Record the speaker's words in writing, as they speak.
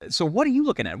So what are you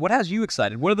looking at? What has you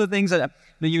excited? What are the things that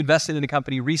you invested in a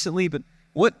company recently, but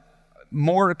what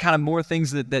more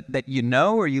things that you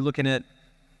know? Are you looking at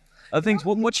other things?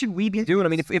 What should we be doing? I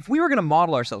mean, if we were going to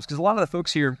model ourselves, because a lot of the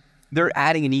folks here, they're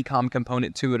adding an e-com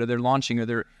component to it, or they're launching, or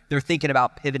they're thinking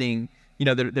about pivoting,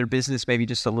 their business maybe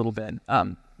just a little bit.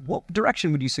 What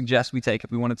direction would you suggest we take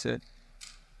if we wanted to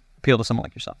appeal to someone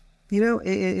like yourself?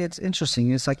 It's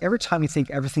interesting. It's like every time you think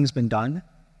everything's been done,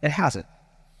 it hasn't.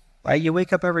 Right? You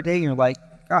wake up every day and you're like,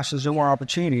 gosh, there's no more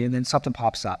opportunity, and then something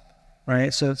pops up.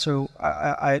 Right? So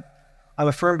I'm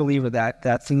a firm believer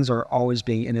that things are always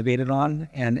being innovated on,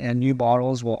 and new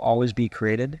models will always be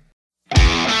created.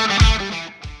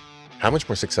 How much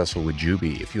more successful would you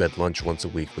be if you had lunch once a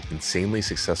week with insanely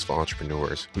successful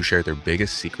entrepreneurs who share their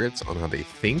biggest secrets on how they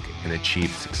think and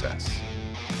achieve success?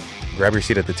 Grab your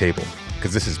seat at the table,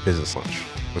 because this is Business Lunch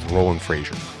with Roland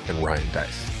Frazier and Ryan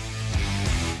Dice.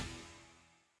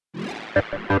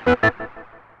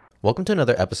 Welcome to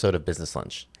another episode of Business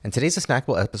Lunch. And today's a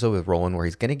snackable episode with Roland, where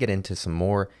he's going to get into some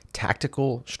more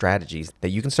tactical strategies that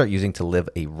you can start using to live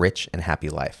a rich and happy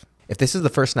life. If this is the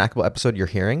first snackable episode you're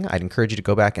hearing, I'd encourage you to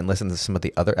go back and listen to some of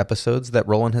the other episodes that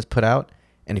Roland has put out.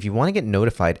 And if you want to get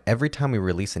notified every time we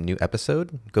release a new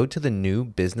episode, go to the new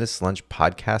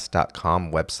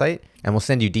businesslunchpodcast.com website, and we'll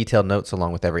send you detailed notes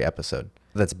along with every episode.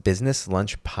 That's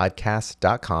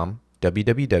businesslunchpodcast.com,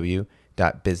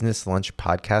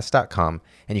 www.businesslunchpodcast.com,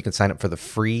 and you can sign up for the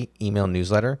free email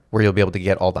newsletter where you'll be able to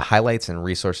get all the highlights and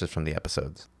resources from the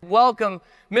episodes. Welcome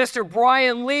Mr.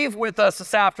 Brian Leaf with us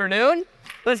this afternoon.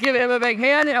 Let's give him a big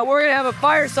hand. And we're going to have a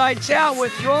fireside chat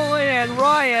with Roland and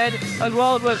Ryan, as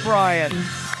well as with Brian.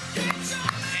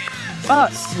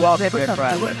 Welcome, big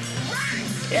friend.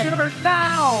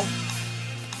 Now.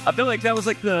 I feel like that was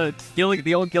like the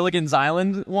old Gilligan's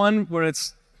Island one, where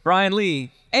it's Brian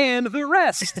Lee and the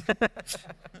rest.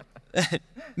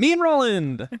 Me and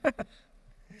Roland.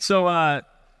 So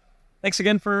thanks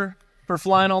again for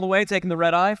flying all the way, taking the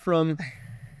red eye from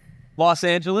Los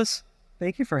Angeles.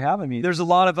 Thank you for having me. There's a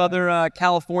lot of other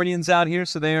Californians out here,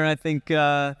 so they're, I think,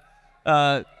 yeah,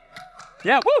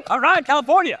 woo, all right,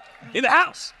 California, in the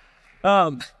house.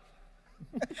 The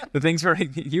things for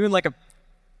you and like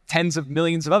tens of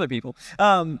millions of other people.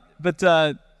 But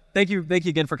thank you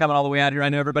again for coming all the way out here. I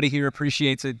know everybody here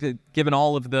appreciates it, given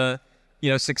all of the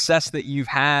success that you've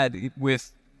had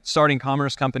with starting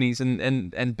commerce companies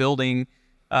and building.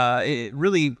 It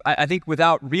really, I think,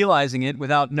 without realizing it,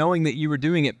 without knowing that you were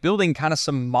doing it, building kind of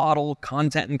some model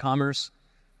content and commerce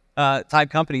type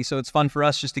company. So it's fun for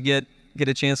us just to get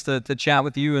a chance to chat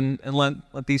with you and let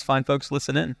these fine folks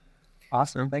listen in.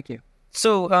 Awesome, thank you.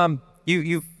 So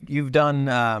you've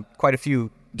done quite a few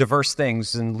diverse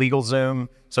things in LegalZoom.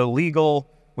 So legal,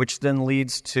 which then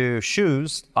leads to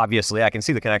shoes. Obviously, I can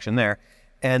see the connection there.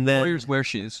 And then lawyers wear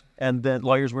shoes. And then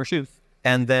lawyers wear shoes.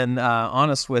 And then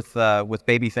Honest with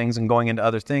baby things and going into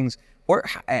other things. Or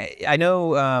I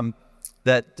know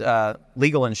that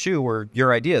legal and shoe were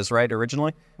your ideas, right,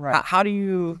 originally? Right. How do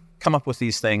you come up with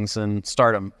these things and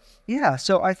start them? Yeah,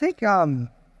 so I think,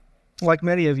 like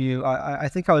many of you, I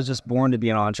think I was just born to be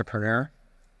an entrepreneur.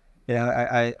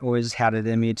 I always had it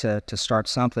in me to start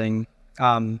something.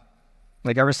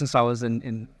 Like ever since I was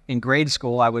in grade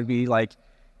school, I would be like,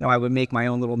 I would make my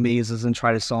own little mazes and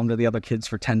try to sell them to the other kids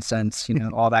for 10 cents,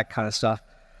 all that kind of stuff.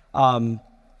 And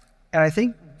I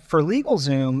think for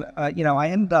LegalZoom, I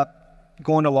ended up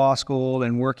going to law school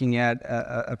and working at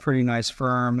a pretty nice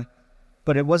firm,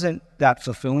 but it wasn't that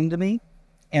fulfilling to me.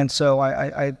 And so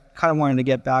I kind of wanted to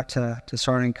get back to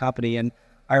starting a company. And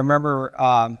I remember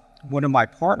one of my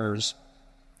partners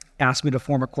asked me to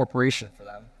form a corporation for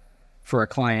them, for a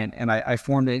client. And I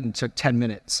formed it and it took 10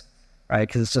 minutes. Right,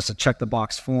 because it's just a check the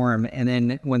box form, and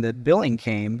then when the billing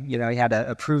came, you had to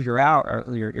approve your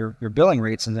billing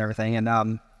rates and everything, and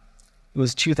it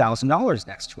was $2,000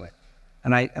 next to it,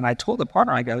 and I told the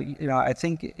partner, I go, I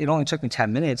think it only took me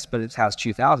 10 minutes, but it has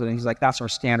 $2,000, and he's like, that's our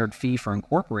standard fee for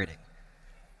incorporating.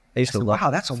 I said,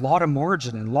 wow, that's a lot of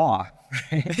margin in law.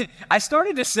 I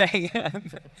started to say,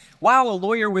 wow, a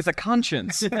lawyer with a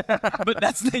conscience,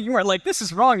 but you were like, this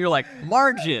is wrong. You're like,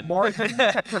 margin.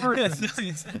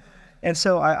 And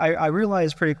so I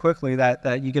realized pretty quickly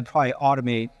that you could probably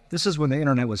automate, this is when the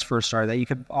internet was first started, that you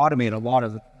could automate a lot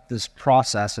of this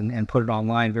process and put it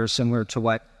online, very similar to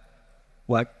what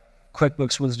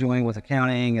QuickBooks was doing with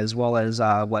accounting, as well as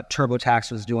what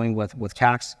TurboTax was doing with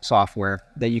tax software,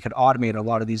 that you could automate a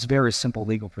lot of these very simple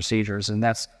legal procedures. And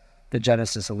that's the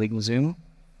genesis of LegalZoom.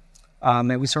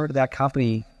 And we started that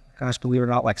company, gosh, believe it or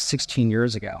not, like 16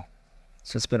 years ago.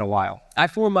 So it's been a while. I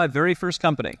formed my very first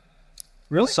company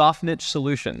Really? Soft Niche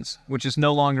Solutions, which is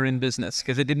no longer in business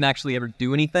because it didn't actually ever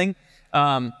do anything.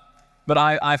 But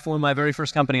I formed my very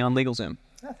first company on LegalZoom.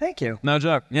 Oh, thank you. No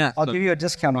joke. Yeah. I'll give you a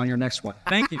discount on your next one.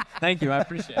 Thank you. Thank you. I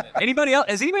appreciate it. Anybody else?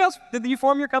 Has anybody else? Did you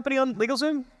form your company on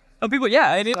LegalZoom? Oh, people.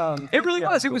 Yeah. And it really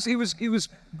was. It was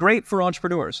great for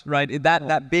entrepreneurs, right?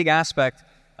 That big aspect.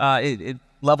 It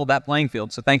leveled that playing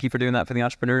field. So thank you for doing that for the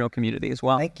entrepreneurial community as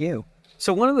well. Thank you.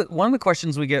 So one of the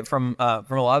questions we get from a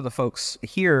lot of the folks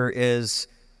here is,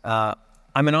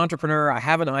 I'm an entrepreneur, I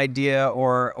have an idea,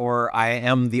 or I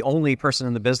am the only person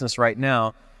in the business right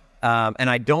now, and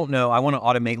I don't know, I want to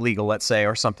automate legal, let's say,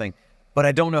 or something, but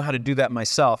I don't know how to do that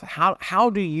myself. How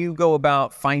do you go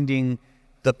about finding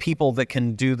the people that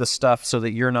can do the stuff so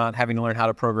that you're not having to learn how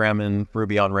to program in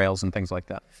Ruby on Rails and things like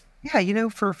that? Yeah,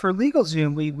 for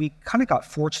LegalZoom, we kind of got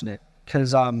fortunate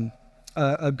because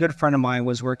a good friend of mine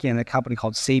was working in a company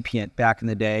called Sapient back in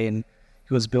the day, and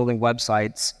he was building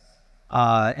websites.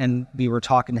 And we were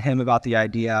talking to him about the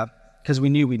idea because we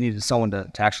knew we needed someone to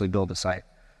actually build a site.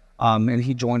 And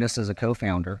he joined us as a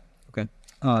co-founder. Okay.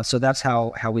 So that's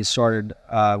how we started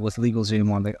with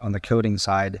LegalZoom on the coding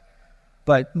side.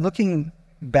 But looking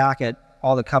back at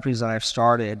all the companies that I've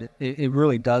started, it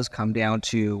really does come down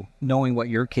to knowing what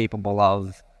you're capable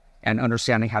of and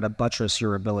understanding how to buttress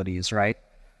your abilities, right?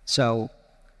 So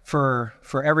for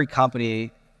every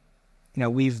company,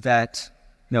 we vet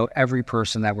every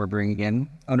person that we're bringing in,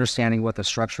 understanding what the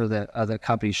structure of the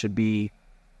company should be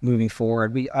moving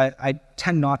forward. I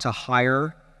tend not to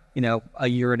hire, a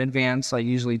year in advance. I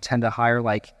usually tend to hire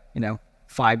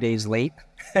 5 days late.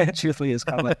 Truthfully, is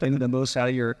kind of like getting the most out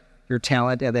of your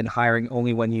talent and then hiring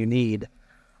only when you need.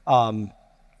 Do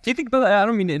you think about that? I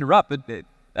don't mean to interrupt, but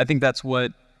I think that's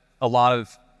what a lot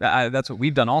of that's what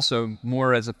we've done also,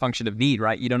 more as a function of need,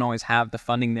 right? You don't always have the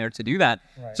funding there to do that.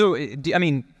 Right. So,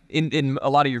 in a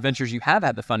lot of your ventures, you have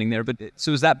had the funding there, but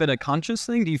so has that been a conscious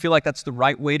thing? Do you feel like that's the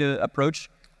right way to approach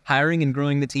hiring and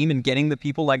growing the team and getting the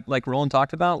people like Roland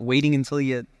talked about, waiting until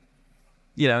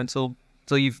until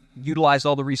you've utilized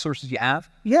all the resources you have?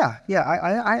 Yeah,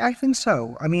 I think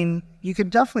so. I mean, you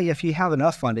could definitely, if you have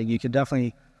enough funding, you could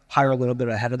definitely hire a little bit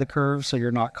ahead of the curve so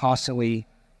you're not constantly,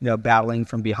 battling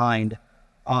from behind.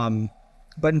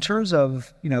 But in terms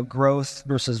of, growth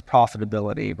versus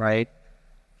profitability, right?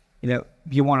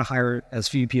 You want to hire as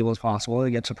few people as possible to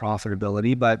get to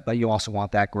profitability, but you also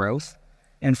want that growth.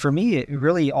 And for me, it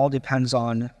really all depends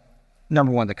on,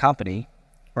 number one, the company,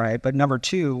 right? But number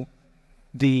two,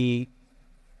 the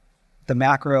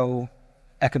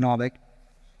macroeconomic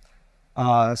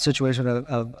situation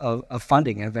of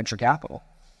funding and venture capital,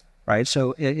 right?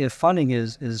 So if funding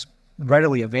is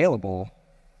readily available,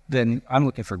 then I'm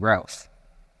looking for growth,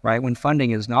 right? When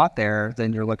funding is not there,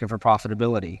 then you're looking for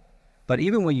profitability. But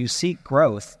even when you seek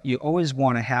growth, you always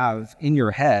want to have in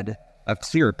your head a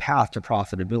clear path to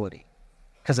profitability.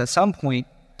 Because at some point,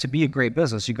 to be a great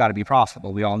business, you've got to be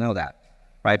profitable. We all know that,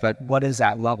 right? But what is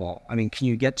that level? I mean, can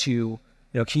you get to,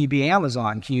 can you be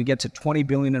Amazon? Can you get to 20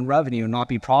 billion in revenue and not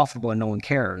be profitable and no one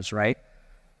cares, right?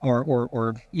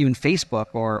 Or even Facebook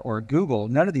or Google,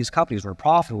 none of these companies were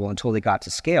profitable until they got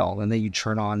to scale. And then you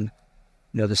turn on,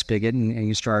 the spigot and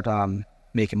you start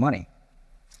making money.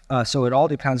 So it all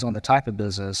depends on the type of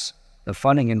business, the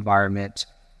funding environment,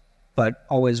 but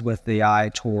always with the eye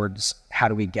towards how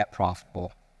do we get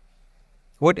profitable.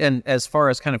 And as far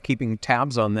as kind of keeping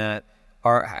tabs on that,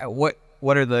 what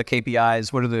are the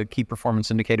KPIs? What are the key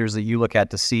performance indicators that you look at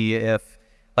to see if,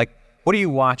 what do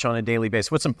you watch on a daily basis?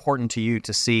 What's important to you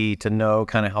to see, to know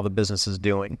kind of how the business is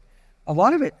doing? A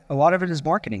lot of it is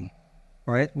marketing,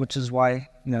 right? Which is why,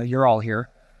 you're all here.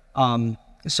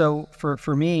 So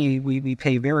for me, we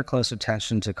pay very close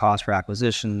attention to cost per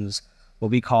acquisitions, what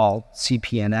we call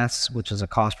CPNS, which is a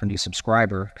cost per new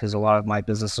subscriber, because a lot of my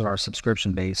businesses are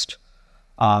subscription based.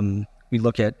 We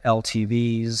look at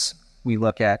LTVs, we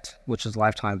look at, which is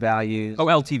lifetime values. Oh,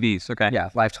 LTVs, okay. Yeah,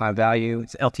 lifetime value.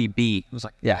 It's LTB. It was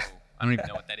like, yeah. I don't even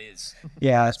know what that is.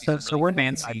 Yeah, so really we're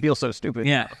fancy. I feel so stupid.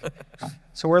 Yeah.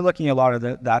 So we're looking at a lot of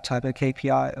that type of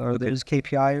KPI or those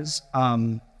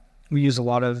KPIs. We use a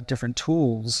lot of different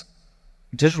tools,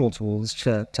 digital tools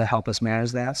to help us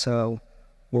manage that. So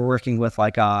we're working with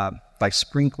like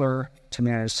Sprinkler to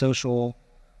manage social.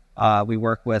 We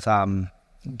work with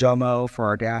Domo for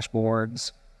our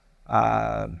dashboards,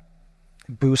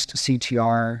 Boost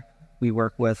CTR. We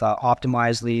work with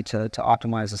Optimizely to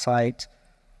optimize the site.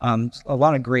 A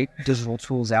lot of great digital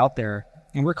tools out there,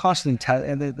 and we're constantly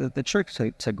and the trick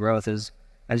to growth is,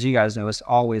 as you guys know, is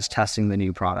always testing the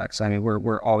new products. I mean,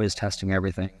 we're always testing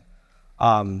everything.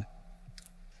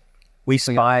 We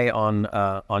spy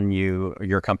on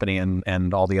your company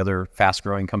and all the other fast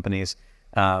growing companies.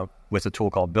 with a tool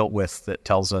called Built With that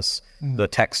tells us the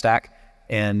tech stack.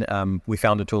 And we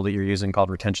found a tool that you're using called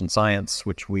Retention Science,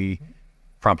 which we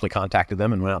promptly contacted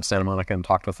them and went out to Santa Monica and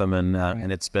talked with them,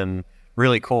 and it's been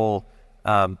really cool.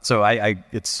 So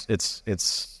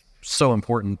it's so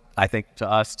important, I think, to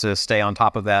us to stay on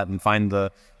top of that and find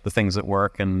the things that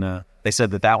work. And they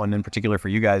said that one in particular for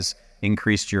you guys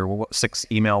increased your 6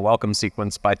 email welcome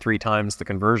sequence by 3 times the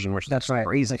conversion, which is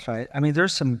crazy. That's right. I mean,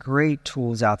 there's some great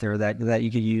tools out there that you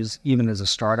could use even as a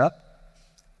startup.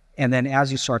 And then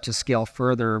as you start to scale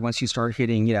further, once you start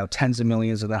hitting, tens of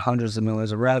millions or the hundreds of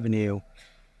millions of revenue,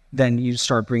 then you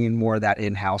start bringing more of that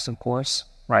in-house, of course,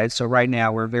 right? So right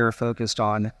now we're very focused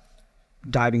on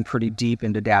diving pretty deep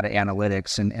into data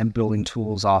analytics and building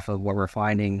tools off of what we're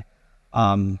finding.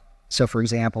 So for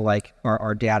example, like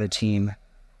our data team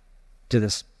did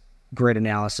this great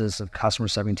analysis of customer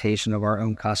segmentation of our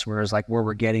own customers, like where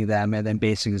we're getting them, and then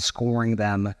basically scoring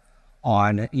them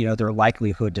on, their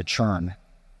likelihood to churn,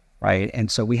 right? And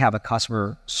so we have a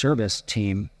customer service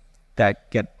team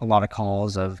that get a lot of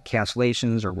calls of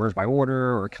cancellations or where's my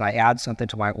order or can I add something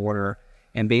to my order?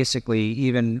 And basically,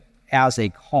 even as they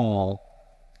call,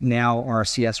 now our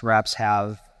CS reps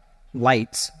have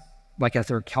lights. Like if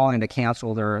they're calling to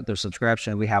cancel their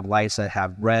subscription, we have lights that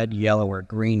have red, yellow, or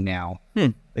green now.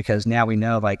 Because now we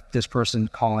know like this person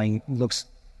calling looks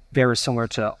very similar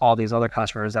to all these other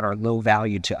customers that are low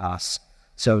value to us.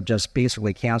 So just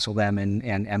basically cancel them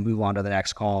and move on to the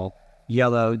next call.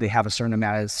 Yellow, they have a certain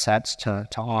amount of sets to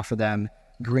offer them.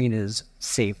 Green is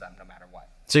save them no matter what.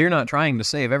 So you're not trying to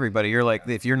save everybody. You're like,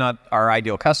 if you're not our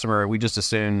ideal customer, we just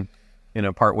assume,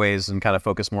 part ways and kind of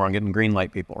focus more on getting green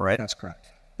light people, right? That's correct.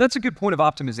 That's a good point of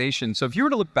optimization. So if you were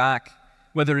to look back,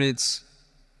 whether it's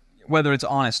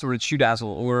Honest or it's Shoedazzle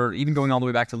or even going all the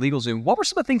way back to LegalZoom, what were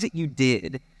some of the things that you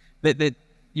did that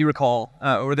you recall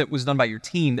or that was done by your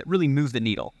team that really moved the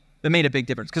needle, that made a big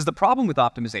difference? Because the problem with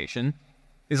optimization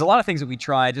is a lot of things that we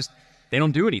try, they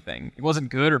don't do anything. It wasn't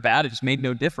good or bad. It just made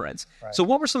no difference. Right. So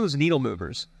what were some of those needle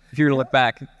movers, if you were to look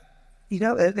back?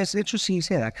 It's interesting you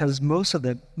say that because most of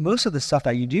the stuff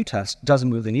that you do test doesn't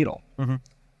move the needle,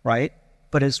 right?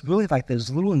 But it's really like those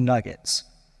little nuggets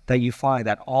that you find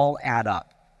that all add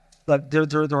up. But there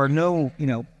are no,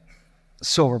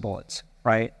 silver bullets,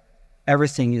 right?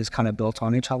 Everything is kind of built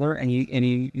on each other, and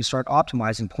you start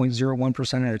optimizing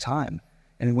 0.01% at a time.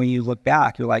 And when you look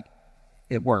back, you're like,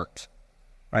 it worked,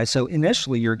 right? So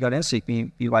initially, your gut instinct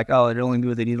be like, oh, it only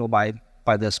moved the needle by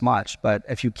this much. But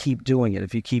if you keep doing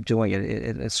it,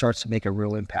 it starts to make a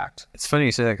real impact. It's funny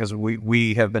you say that because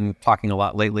we have been talking a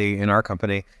lot lately in our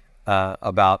company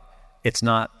about it's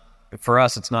not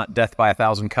death by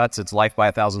 1,000 cuts, it's life by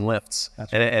 1,000 lifts.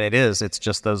 That's right. And it is. It's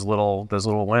just those little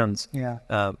wins.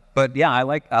 Yeah. But yeah, I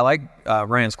like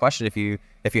Ryan's question. If you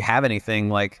have anything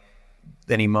like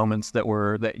any moments that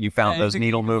you found those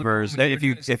needle movers, if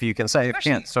you can say, if you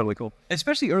can't, it's totally cool.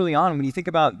 Especially early on, when you think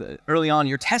about early on,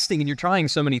 you're testing and you're trying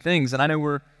so many things, and I know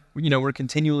we're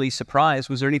continually surprised.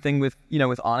 Was there anything with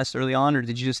Honest early on, or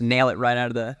did you just nail it right out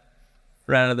of the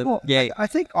gate? I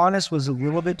think Honest was a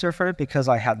little bit different because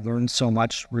I had learned so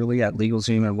much really at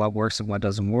LegalZoom and what works and what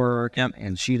doesn't work, and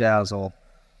Shoedazzle.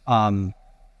 I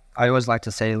always like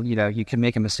to say, you can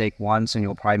make a mistake once and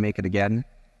you'll probably make it again.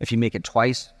 If you make it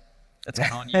twice,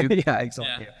 that's on you. Yeah,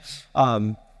 exactly.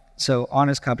 Yeah. So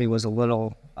Honest Company was a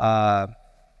little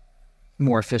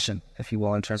more efficient, if you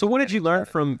will, in terms. So what did you learn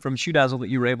from Shoedazzle that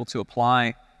you were able to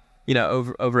apply,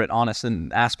 over at Honest,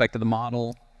 and aspect of the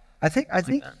model? I think.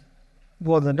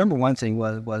 Well, the number one thing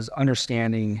was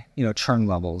understanding, churn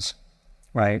levels,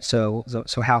 right? So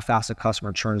how fast a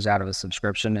customer churns out of a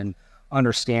subscription, and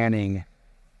understanding,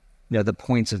 the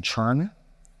points of churn,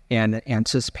 and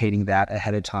anticipating that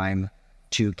ahead of time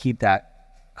to keep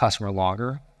that customer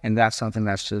longer. And that's something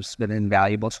that's just been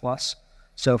invaluable to us.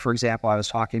 So, for example, I was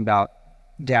talking about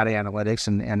data analytics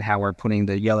and how we're putting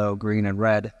the yellow, green, and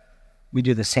red. We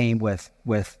do the same with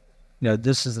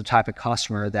this is the type of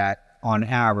customer that, on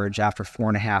average, after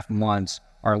 4.5 months,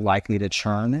 are likely to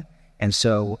churn. And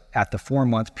so at the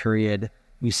 4-month period,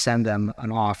 we send them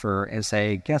an offer and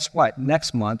say, guess what?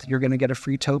 Next month, you're going to get a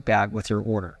free tote bag with your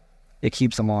order. It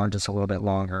keeps them on just a little bit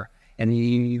longer. And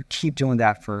you keep doing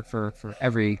that for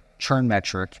every churn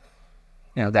metric,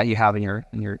 that you have in your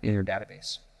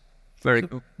database. Very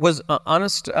cool. Was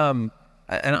Honest, and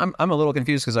I'm a little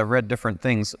confused because I've read different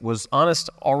things. Was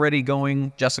Honest already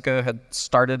going? Jessica had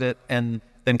started it and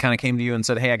then kind of came to you and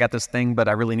said, hey, I got this thing, but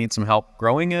I really need some help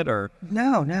growing it? Or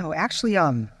No. Actually,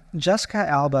 Jessica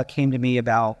Alba came to me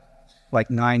about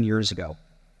 9 years ago.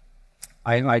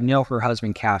 I know her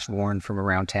husband, Cash Warren, from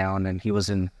around town, and he was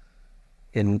in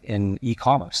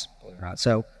e-commerce, believe it or not.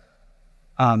 So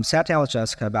Sat down with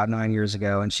Jessica about 9 years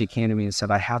ago, and she came to me and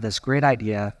said, I have this great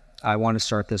idea. I want to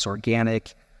start this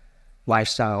organic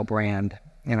lifestyle brand.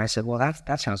 And I said, well,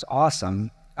 that sounds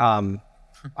awesome.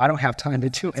 I don't have time to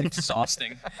do it.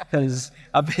 Exhausting. Because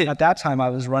at that time I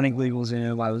was running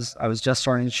LegalZoom. I was just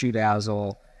starting to shoot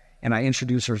Dazzle, and I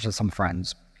introduced her to some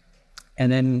friends.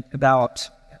 And then about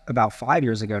 5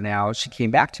 years ago now, she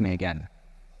came back to me again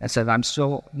and said, I'm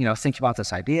still, thinking about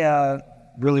this idea,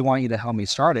 really want you to help me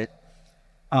start it.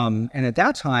 And at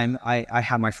that time, I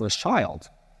had my first child,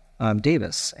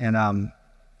 Davis. And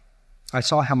I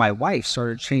saw how my wife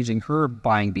started changing her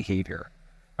buying behavior.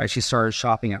 Right? She started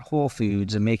shopping at Whole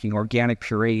Foods and making organic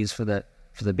purees for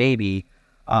the baby.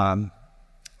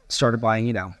 Started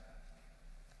buying,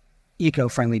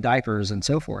 eco-friendly diapers and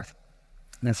so forth.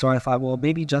 And so I thought, well,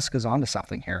 maybe Jessica's onto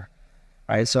something here.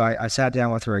 Right? So I sat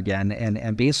down with her again,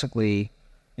 and basically,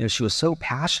 she was so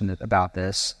passionate about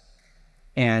this.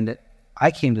 And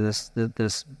I came to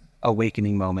this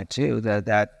awakening moment too,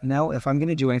 that no, if I'm going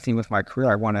to do anything with my career,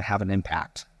 I want to have an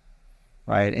impact.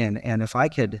 Right? And if I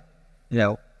could,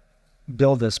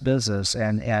 build this business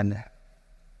and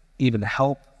even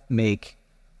help make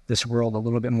this world a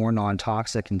little bit more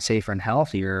non-toxic and safer and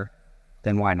healthier,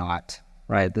 then why not?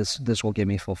 Right? This will give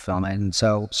me fulfillment. And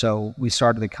so we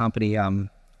started the company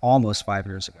almost 5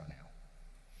 years ago now.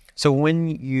 So when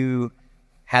you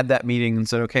had that meeting and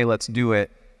said, okay, let's do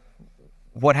it,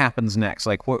 what happens next?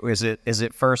 Like, what is it? Is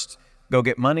it first go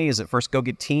get money? Is it first go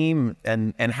get team?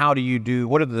 And how do you do,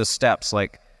 what are the steps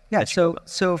like? Yeah,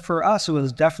 so for us, it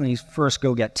was definitely first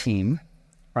go get team,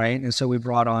 right? And so we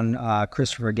brought on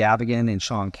Christopher Gavigan and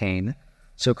Sean Kane.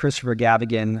 So Christopher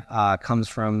Gavigan comes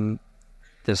from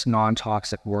this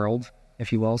non-toxic world,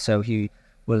 if you will. So he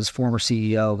was former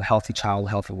CEO of Healthy Child,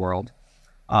 Healthy World.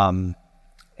 And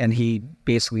he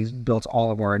basically built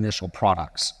all of our initial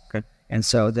products. Okay. And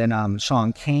so then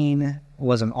Sean Kane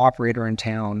was an operator in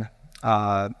town.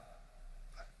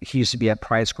 He used to be at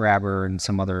Price Grabber and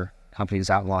some other companies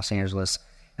out in Los Angeles.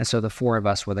 And so the four of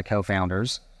us were the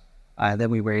co-founders. Then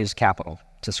we raised capital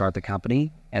to start the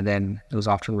company, and then it was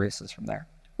off to the races from there.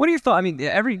 What are your thoughts? I mean,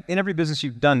 in every business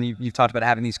you've done, you've talked about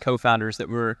having these co-founders that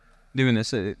were doing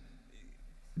this.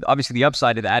 Obviously, the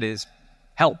upside of that is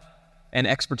help and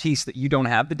expertise that you don't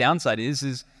have. The downside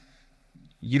is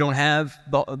you don't have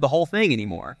the whole thing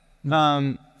anymore.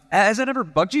 Has that ever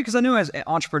bugged you? Because I know as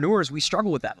entrepreneurs, we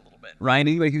struggle with that a little bit, right?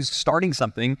 Anybody who's starting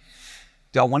something,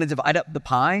 do I want to divide up the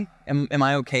pie? Am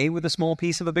I okay with a small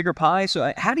piece of a bigger pie?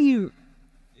 So how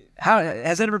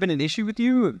has that ever been an issue with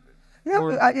you?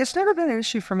 It's never been an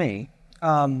issue for me.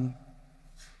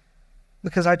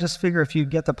 Because I just figure if you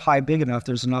get the pie big enough,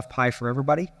 there's enough pie for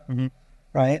everybody,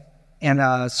 right?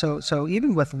 And so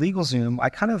even with LegalZoom, I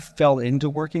kind of fell into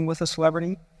working with a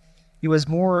celebrity. It was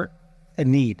more a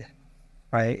need,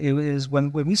 right? It was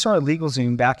when we started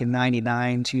LegalZoom back in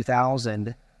 99, 2000,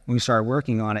 when we started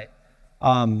working on it,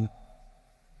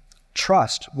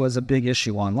 trust was a big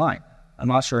issue online. I'm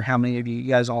not sure how many of you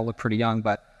guys all look pretty young,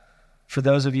 but for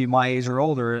those of you my age or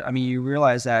older, I mean, you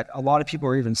realize that a lot of people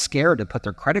are even scared to put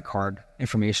their credit card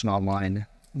information online,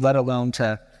 let alone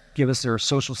to give us their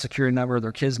social security number,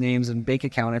 their kids' names, and bank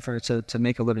account info to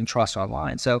make a living trust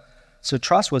online. So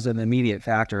trust was an immediate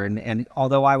factor. And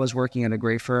although I was working at a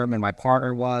great firm and my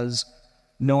partner was,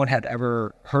 no one had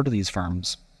ever heard of these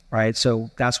firms, right? So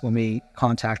that's when we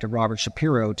contacted Robert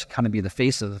Shapiro to kind of be the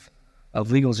face of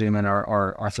LegalZoom and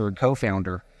our third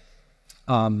co-founder,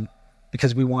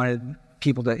 because we wanted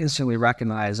people to instantly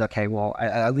recognize, okay, well,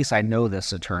 at least I know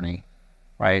this attorney,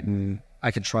 right? And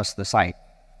I can trust the site.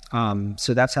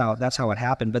 So that's how it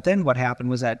happened. But then what happened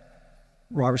was that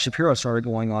Robert Shapiro started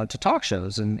going on to talk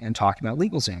shows and talking about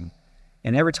LegalZoom.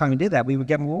 And every time he did that, we would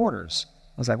get more orders.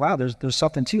 I was like, wow, there's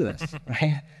something to this,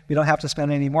 right? We don't have to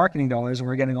spend any marketing dollars and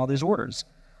we're getting all these orders.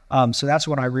 So that's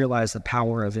when I realized the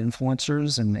power of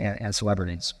influencers and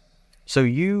celebrities. So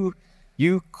you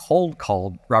cold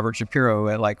called Robert Shapiro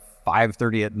at like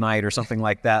 5:30 at night or something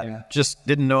like that. Yeah. Just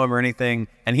didn't know him or anything,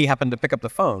 and he happened to pick up the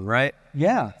phone, right?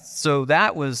 Yeah. So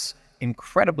that was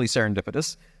incredibly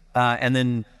serendipitous. And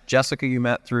then Jessica, you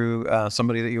met through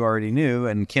somebody that you already knew,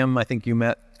 and Kim, I think you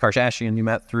met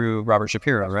through Robert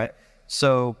Shapiro, right?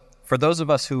 So for those of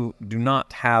us who do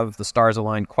not have the stars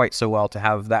aligned quite so well to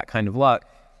have that kind of luck,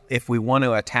 if we want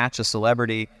to attach a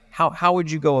celebrity, how would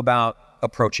you go about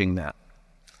approaching that?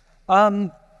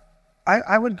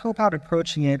 I would go about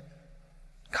approaching it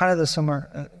kind of the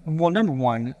similar. Well, number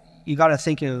one, you got to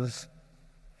think of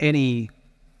any,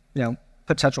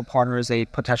 potential partner as a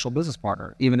potential business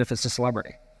partner, even if it's a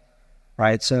celebrity,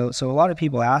 right? So a lot of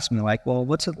people ask me like, well,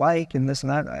 what's it like and this and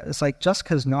that. It's like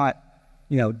Jessica's not,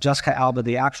 Jessica Alba,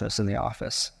 the actress in The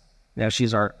Office.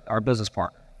 She's our business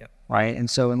partner, right? And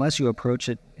so unless you approach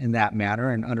it in that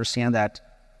manner and understand that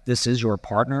this is your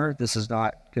partner, this is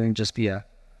not going to just be a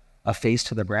face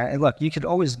to the brand. And look, you could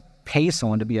always pay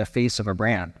someone to be a face of a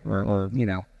brand or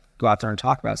go out there and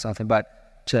talk about something,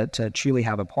 but to truly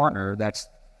have a partner, that's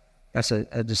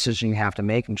a decision you have to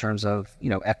make in terms of,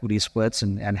 equity splits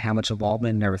and how much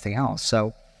involvement and everything else.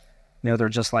 So, they're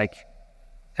just like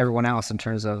everyone else in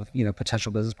terms of,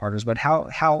 potential business partners. But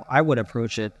how I would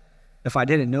approach it, if I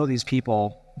didn't know these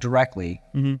people directly,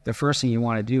 the first thing you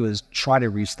want to do is try to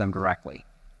reach them directly,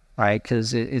 right?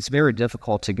 Because it's very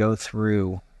difficult to go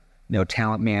through,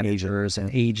 talent managers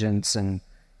and agents and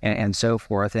so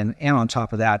forth. And on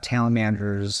top of that, talent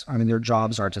managers, their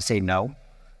jobs are to say no,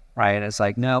 right? It's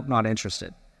like, no, not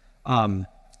interested.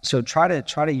 So try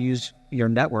to use your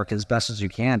network as best as you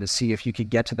can to see if you could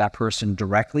get to that person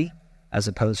directly as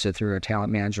opposed to through a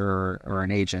talent manager or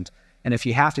an agent. And if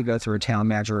you have to go through a talent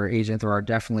manager or agent, there are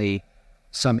definitely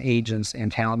some agents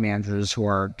and talent managers who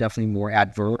are definitely more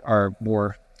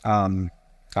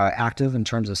active in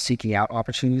terms of seeking out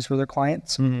opportunities for their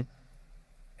clients. And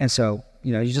so,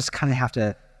 you just kind of have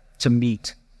to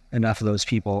meet enough of those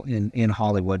people in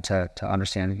Hollywood to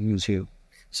understand who's who.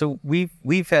 So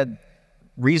we've had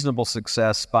reasonable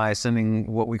success by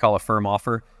sending what we call a firm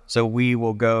offer. So we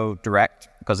will go direct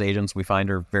because agents we find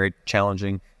are very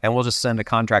challenging, and we'll just send a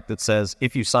contract that says,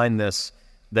 if you sign this,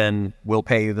 then we'll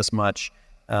pay you this much,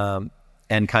 and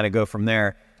kind of go from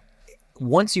there.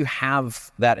 Once you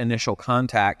have that initial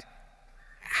contact,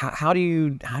 how do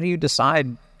you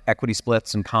decide equity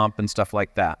splits and comp and stuff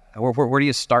like that? Where do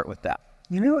you start with that?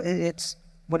 It's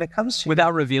when it comes to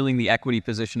Without revealing the equity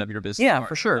position of your business. Yeah, partner.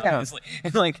 for sure. Yeah.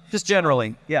 It's like Just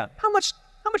generally, yeah. how much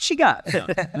she got?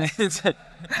 It's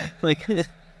like, go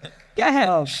ahead.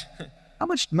 how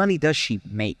much money does she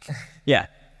make? Yeah.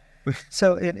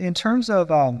 So in terms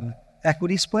of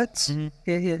equity splits,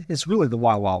 it's really the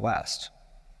Wild Wild West,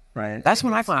 right? That's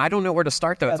when I find I don't know where to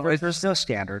start though. There's no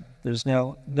standard. There's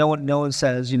no one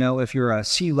says, if you're a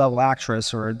C-level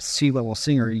actress or a C-level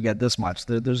singer, you get this much.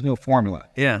 There's no formula.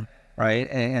 Yeah. Right.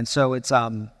 And so it's,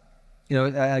 again,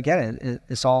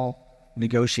 it's all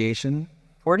negotiation.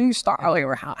 Where do you start? Like,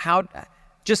 or how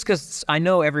just because I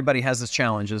know everybody has this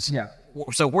challenges. Yeah.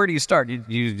 So where do you start? Do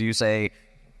you say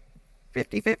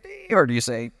 50-50 or do you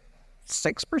say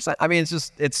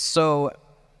 6%? It's so,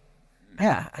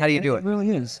 yeah. How do you do it? It really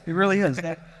is. It really is.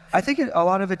 I think a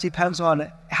lot of it depends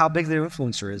on how big the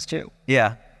influencer is too.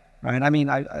 Yeah.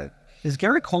 Right. Is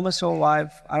Gary Coleman still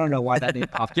alive? I don't know why that name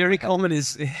popped. Gary Coleman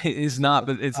is not,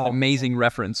 but it's an amazing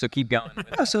reference. So keep going.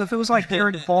 Yeah, so if it was like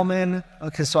Gary Coleman,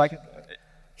 okay, so I could.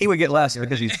 He would get less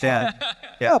because he's dead.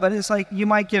 Yeah, but it's like you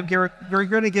might give you're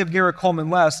going to give Gary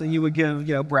Coleman less than you would give,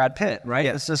 Brad Pitt, right?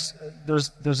 Yeah. It's just there's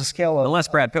a scale of. Unless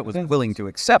Brad Pitt was willing to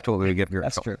accept what we would give Gary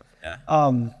That's Coleman. true.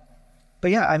 Yeah.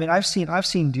 But yeah, I've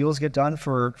seen deals get done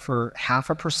for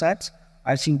 0.5%.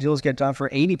 I've seen deals get done for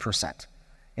 80%.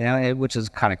 Which is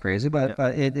kind of crazy, but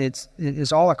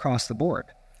it's all across the board.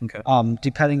 Okay.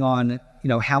 Depending on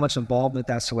how much involvement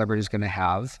that celebrity is going to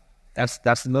have,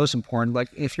 that's the most important. Like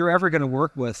if you're ever going to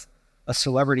work with a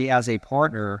celebrity as a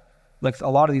partner, like a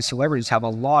lot of these celebrities have a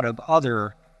lot of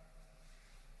other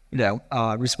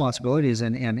responsibilities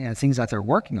and things that they're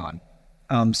working on.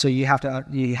 So you have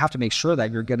to make sure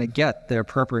that you're going to get the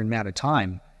appropriate amount of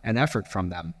time and effort from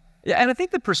them. Yeah, and I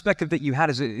think the perspective that you had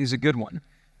is a good one.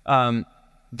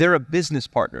 They're a business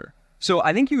partner. So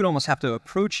I think you would almost have to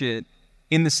approach it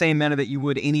in the same manner that you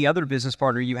would any other business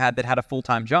partner you had that had a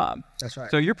full-time job. That's right.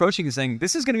 So you're approaching it saying,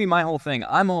 this is going to be my whole thing.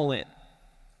 I'm all in.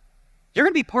 You're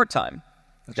going to be part-time.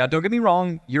 Now, don't get me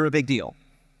wrong. You're a big deal.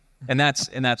 And that's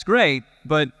great.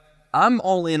 But I'm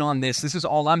all in on this. This is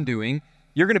all I'm doing.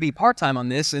 You're going to be part-time on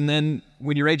this. And then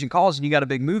when your agent calls and you got a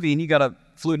big movie and you got to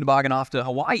flew and toboggan off to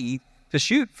Hawaii to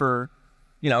shoot for,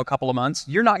 a couple of months,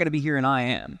 you're not going to be here and I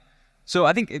am. So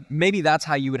I think maybe that's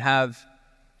how you would have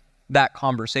that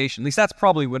conversation. At least that's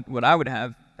probably what I would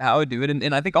have, how I would do it.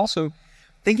 And I think also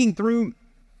thinking through,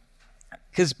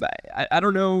 because I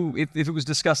don't know if it was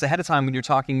discussed ahead of time when you're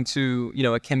talking to,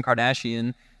 a Kim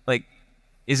Kardashian, like,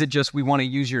 is it just we want to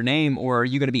use your name, or are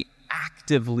you going to be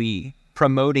actively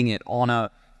promoting it on a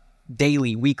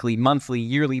daily, weekly, monthly,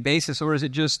 yearly basis? Or is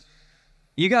it just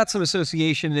you got some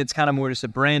association and it's kind of more just a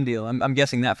brand deal? I'm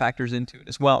guessing that factors into it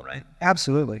as well, right?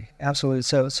 Absolutely.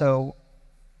 So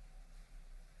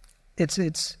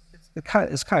it's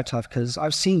kind of tough because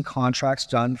I've seen contracts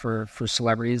done for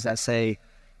celebrities that say,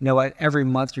 every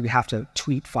month you have to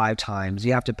tweet 5 times,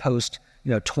 you have to post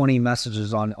 20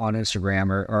 messages on Instagram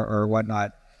or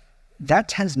whatnot. That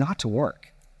tends not to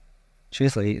work.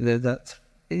 Truthfully,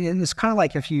 it's kind of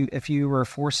like if you were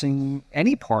forcing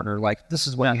any partner, like this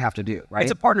is what you have to do, right?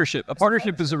 It's a partnership. A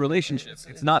partnership is a relationship.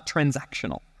 It's not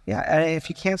transactional. Yeah, and if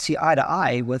you can't see eye to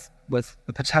eye with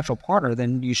a potential partner,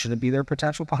 then you shouldn't be their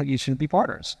potential partner. You shouldn't be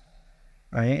partners,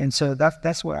 right? And so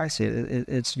that's what I see.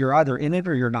 It's you're either in it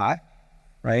or you're not,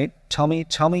 right? Tell me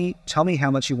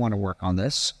how much you want to work on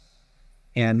this,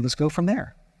 and let's go from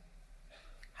there.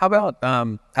 How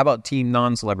about team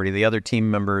non-celebrity, the other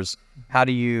team members? How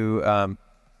do you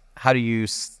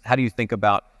think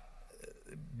about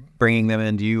bringing them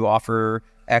in? Do you offer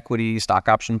equity, stock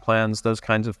option plans, those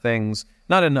kinds of things?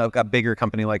 Not in a bigger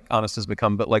company like Honest has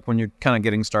become, but like when you're kind of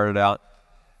getting started out.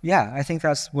 Yeah, I think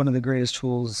that's one of the greatest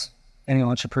tools any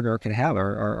entrepreneur can have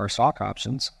are stock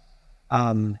options.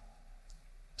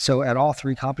 So at all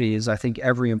three companies, I think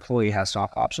every employee has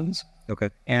stock options. Okay.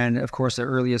 And of course, the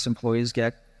earliest employees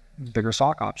get bigger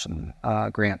stock option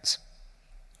grants,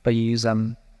 but you use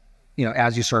them,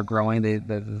 as you start growing,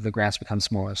 the grants become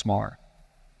smaller and smaller.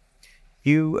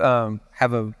 You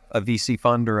have a VC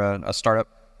fund or a startup,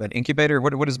 an incubator?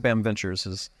 What is BAM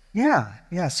Ventures?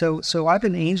 Yeah. So I've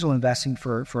been angel investing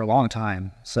for a long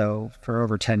time. So for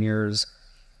over 10 years,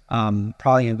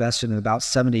 probably invested in about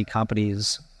 70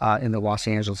 companies in the Los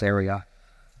Angeles area.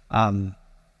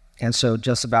 And so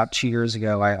just about 2 years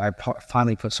ago, I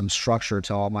finally put some structure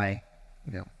to all my,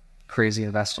 crazy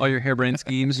investing. All your harebrained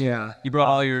schemes. Yeah. You brought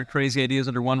all your crazy ideas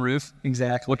under one roof.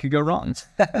 Exactly. What could go wrong?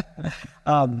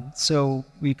 So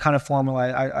we kind of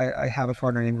formalized, I have a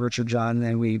partner named Richard John,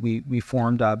 and we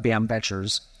formed BAM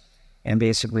Ventures. And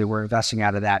basically we're investing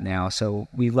out of that now. So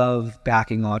we love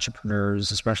backing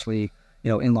entrepreneurs, especially,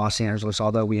 in Los Angeles,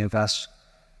 although we invest,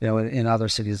 in other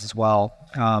cities as well.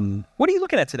 What are you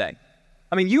looking at today?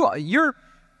 I mean,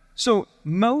 so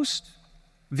most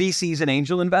VCs and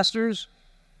angel investors,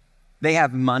 they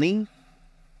have money,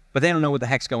 but they don't know what the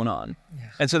heck's going on. Yeah.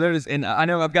 And so and I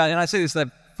know and I say this, I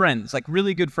have friends, like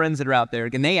really good friends that are out there,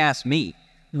 and they ask me,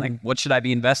 like, what should I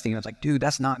be investing in? I was like, dude,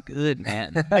 that's not good,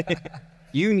 man.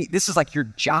 This is like your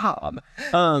job.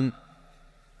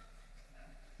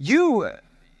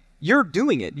 You're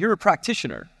doing it. You're a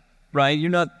practitioner, right?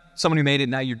 You're not someone who made it,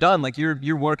 now you're done. Like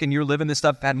you're working, you're living this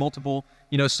stuff, had multiple,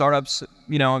 startups,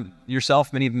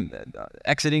 yourself, many of them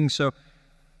exiting. So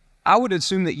I would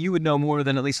assume that you would know more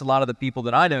than at least a lot of the people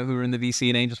that I know who are in the VC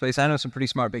and angel space. I know some pretty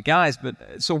smart big guys, but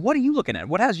so what are you looking at?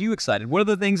 What has you excited? What are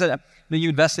the things that you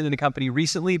invested in a company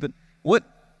recently, but what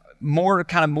more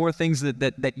things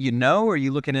that are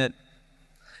you looking at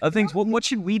other things? What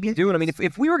should we be doing? I mean,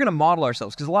 if we were going to model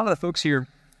ourselves, because a lot of the folks here,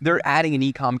 they're adding an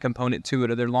e-com component to it,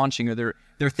 or they're launching, or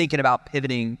they're thinking about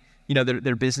pivoting,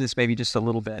 their business maybe just a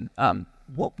little bit.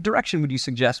 What direction would you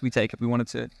suggest we take if we wanted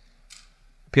to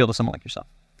appeal to someone like yourself?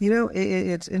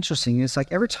 It's interesting. It's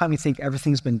like every time you think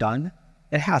everything's been done,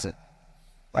 it hasn't.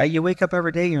 Right? You wake up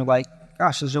every day and you're like,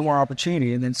 gosh, there's no more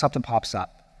opportunity, and then something pops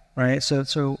up. Right?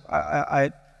 So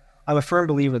I'm a firm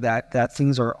believer that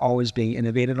things are always being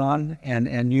innovated on,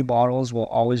 and new models will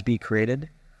always be created.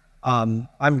 I'm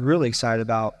really excited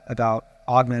about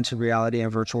augmented reality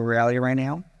and virtual reality right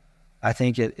now. I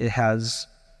think it has,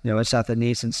 it's at the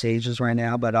nascent stages right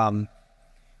now, but I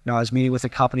was meeting with a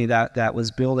company that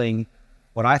was building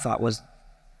what I thought was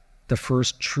the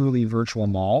first truly virtual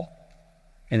mall,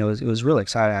 and it was really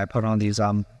exciting. I put on these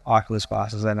Oculus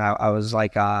glasses, and I was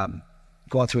like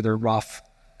going through their rough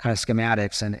kind of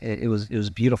schematics, and it was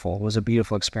beautiful. It was a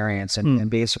beautiful experience, and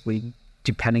basically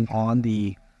depending on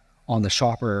the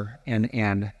shopper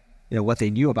and what they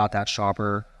knew about that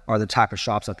shopper are the type of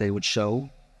shops that they would show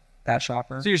that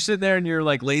shopper. So you're sitting there in your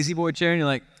like lazy boy chair, and you're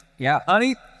like, yeah,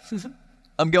 honey,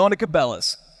 I'm going to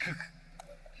Cabela's.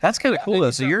 That's kind of cool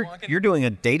though. So you're doing a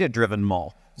data-driven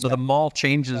mall. So the mall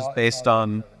changes based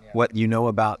on what you know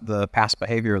about the past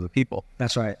behavior of the people.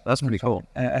 That's right. That's pretty cool.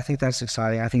 I think that's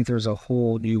exciting. I think there's a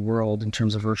whole new world in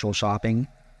terms of virtual shopping.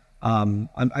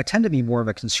 I tend to be more of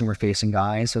a consumer-facing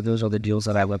guy, so those are the deals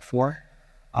that I look for.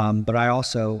 But I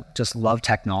also just love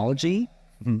technology.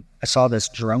 Mm-hmm. I saw this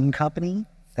drone company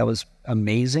that was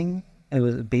amazing. It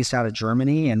was based out of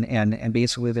Germany, and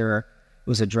basically it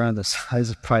was a drone the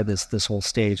size of probably this whole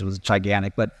stage. It was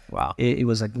gigantic, but wow. It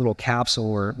was like a little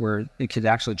capsule where it could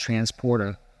actually transport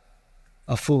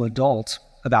a full adult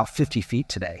about 50 feet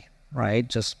today, right?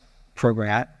 Just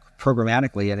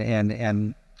programmatically,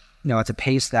 and at the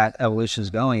pace that evolution is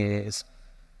going, is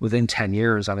within 10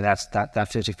 years. I mean, that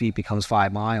 50 feet becomes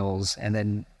 5 miles, and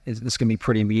then it's going to be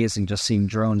pretty amazing just seeing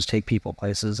drones take people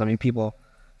places. I mean, people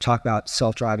talk about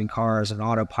self-driving cars and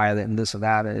autopilot and this and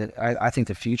that. I think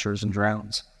the future is in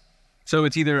drones. So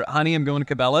it's either, honey, I'm going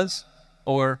to Cabela's,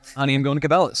 or honey, I'm going to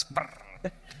Cabela's.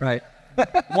 Right.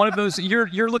 One of those.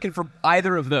 You're looking for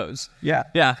either of those. Yeah.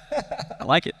 Yeah. I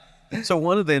like it. So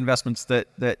one of the investments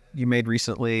that you made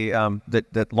recently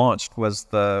that launched was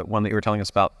the one that you were telling us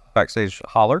about backstage,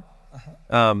 Holler.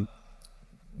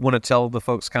 Want to tell the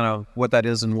folks kind of what that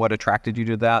is and what attracted you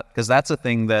to that? Because that's a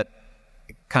thing that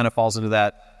kind of falls into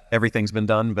that everything's been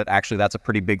done, but actually that's a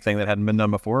pretty big thing that hadn't been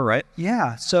done before, right?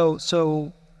 Yeah. So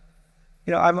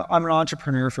I'm an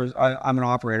entrepreneur I'm an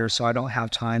operator, so I don't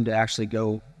have time to actually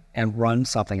go and run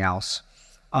something else.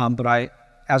 But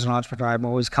as an entrepreneur, I'm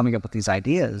always coming up with these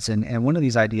ideas, and one of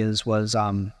these ideas was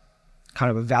kind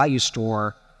of a value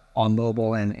store on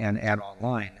mobile and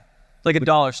online. Like a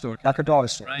dollar store. Like a dollar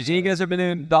store. Right. You guys ever been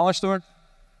in a dollar store?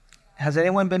 Has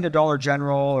anyone been to Dollar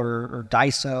General or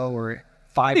Daiso or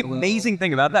Five The Below? amazing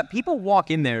thing about that, people walk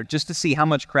in there just to see how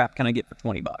much crap can I get for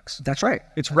 $20. That's right.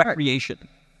 It's That's right. recreation,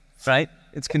 right?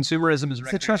 It's consumerism is It's a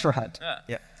recreation. treasure hunt.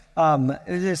 Yeah.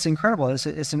 It's incredible.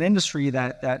 It's an industry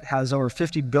that has over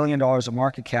 $50 billion of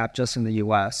market cap just in the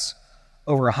U.S.,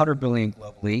 over $100 billion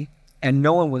globally, and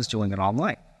no one was doing it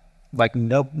online. Like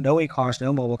no e-commerce,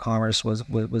 no mobile commerce was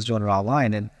doing it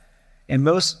online. And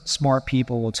most smart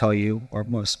people will tell you, or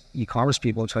most e-commerce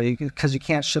people will tell you, because you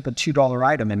can't ship a $2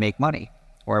 item and make money,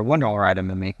 or a $1 item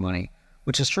and make money,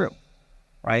 which is true,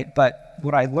 right? But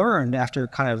what I learned after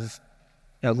kind of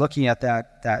looking at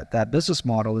that business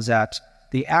model is that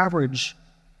the average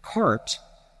cart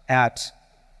at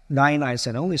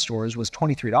 99-cent only stores was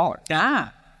 $23.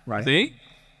 Ah, Right. See?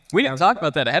 We didn't talk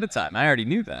about that ahead of time. I already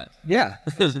knew that. Yeah,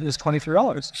 it was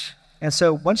 $23. And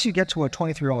so once you get to a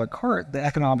 $23 cart, the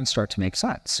economics start to make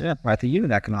sense, right? The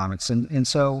unit economics. And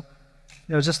so,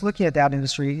 just looking at that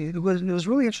industry, it was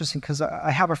really interesting because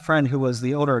I have a friend who was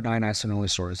the owner of 99-cent only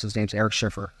stores. His name's Eric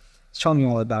Schiffer. He's telling me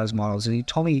all about his models, and he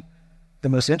told me the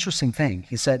most interesting thing.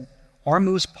 He said, our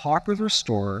most popular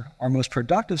store, our most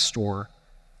productive store,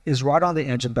 is right on the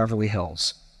edge of Beverly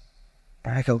Hills.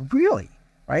 And I go, really?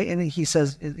 Right? And he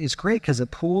says, it's great because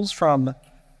it pulls from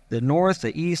the north,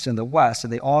 the east, and the west,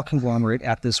 and they all conglomerate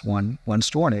at this one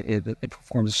store, and it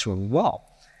performs so well.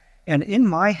 And in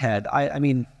my head,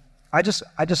 I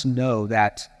just know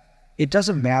that it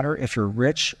doesn't matter if you're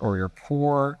rich or you're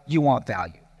poor, you want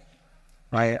value,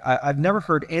 right? I've never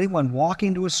heard anyone walk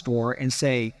into a store and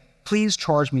say, please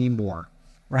charge me more,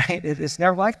 right? It's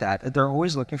never like that. They're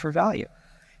always looking for value.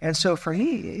 And so for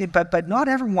me, but not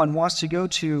everyone wants to go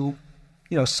to,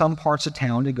 some parts of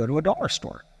town to go to a dollar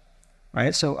store,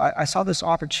 right? So I saw this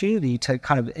opportunity to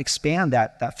kind of expand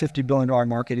that $50 billion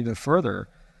market even further.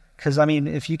 Because,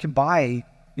 if you can buy,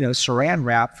 saran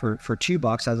wrap for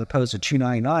 $2 as opposed to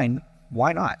 $2.99,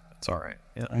 why not? It's all right.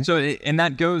 Yeah. Right? So, and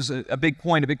that goes a big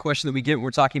question that we get when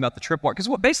we're talking about the tripwire. Because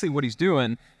basically what he's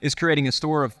doing is creating a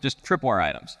store of just tripwire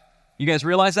items. You guys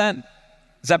realize that?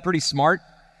 Is that pretty smart?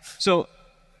 So,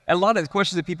 a lot of the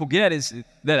questions that people get is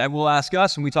that I will ask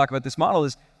us when we talk about this model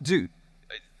is, dude,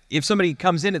 if somebody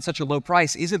comes in at such a low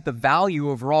price, isn't the value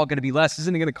overall going to be less?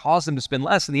 Isn't it going to cause them to spend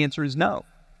less? And the answer is no.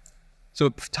 So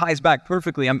it ties back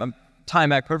perfectly. I'm tying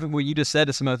back perfectly what you just said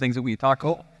to some of the things that we talked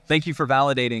about. Thank you for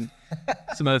validating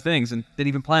some other things and didn't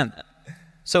even plan that.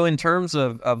 So in terms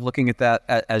of looking at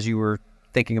that as you were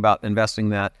thinking about investing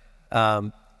that,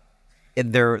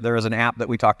 there is an app that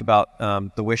we talked about,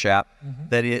 the Wish app,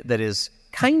 that is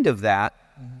kind of that.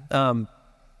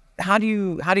 How do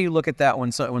you look at that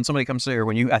when somebody comes to you,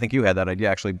 or I think you had that idea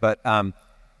actually, but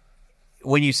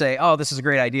when you say, oh, this is a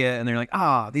great idea, and they're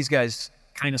like, these guys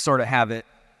kind of sort of have it,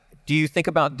 do you think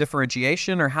about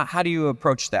differentiation, or how do you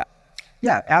approach that?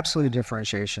 Yeah, absolutely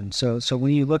differentiation. So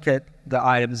when you look at the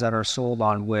items that are sold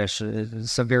on Wish,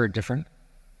 it's a very different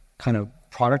kind of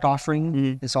product offering.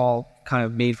 Mm-hmm. It's all kind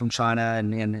of made from China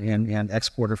and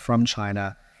exported from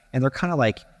China. And they're kind of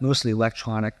like mostly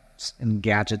electronics and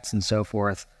gadgets and so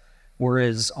forth.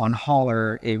 Whereas on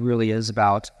Holler, it really is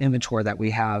about inventory that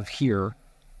we have here,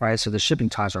 right? So the shipping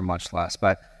times are much less,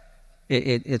 but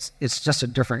it's just a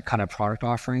different kind of product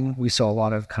offering. We sell a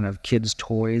lot of kind of kids'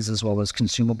 toys as well as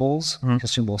consumables,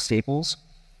 consumable staples.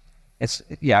 It's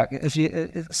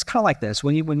kind of like this.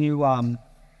 When you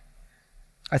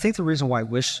I think the reason why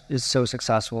Wish is so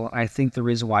successful, I think the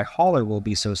reason why Holler will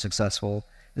be so successful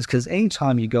is because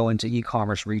anytime you go into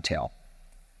e-commerce retail,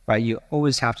 right, you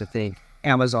always have to think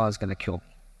Amazon is going to kill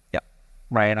me. Yeah.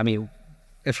 Right?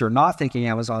 If you're not thinking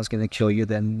Amazon is going to kill you,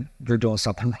 then you're doing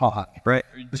something wrong. Right.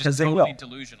 Because they totally will.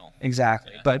 Delusional.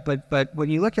 Exactly. Yeah. But when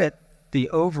you look at the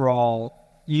overall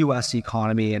U.S.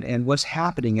 economy and what's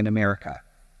happening in America,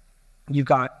 you've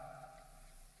got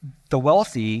the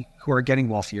wealthy who are getting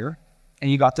wealthier,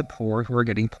 and you got the poor who are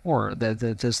getting poorer.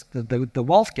 The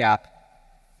wealth gap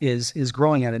is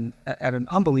growing at an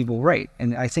unbelievable rate,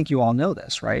 and I think you all know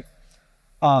this, right?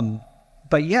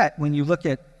 But yet, when you look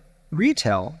at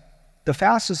retail, the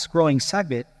fastest growing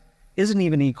segment isn't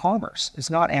even e-commerce. It's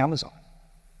not Amazon.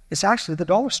 It's actually the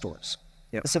dollar stores.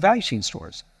 Yep. It's the value chain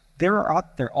stores. They're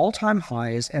at their all-time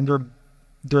highs, and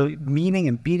they're meeting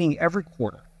and beating every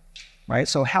quarter, right?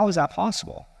 So how is that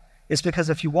possible? It's because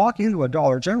if you walk into a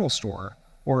Dollar General store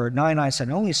or a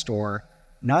 99-cent only store,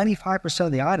 95%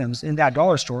 of the items in that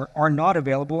dollar store are not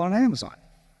available on Amazon,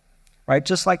 right?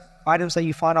 Just like items that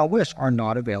you find on Wish are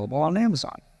not available on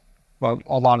Amazon. Well,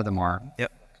 a lot of them are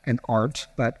and aren't,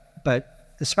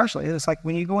 but especially it's like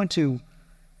when you go into,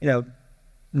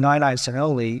 99-cent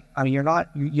only, I mean,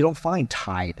 you don't find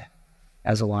Tide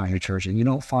as a laundry detergent. You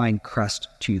don't find Crest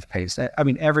toothpaste. I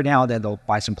mean, every now and then they'll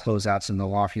buy some closeouts and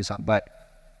they'll offer you something, but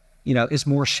it's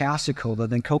more Shasta Cola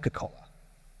than Coca-Cola,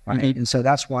 right? Mm-hmm. And so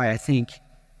that's why I think,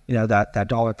 that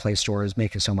dollar place store is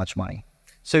making so much money.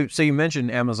 So you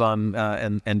mentioned Amazon,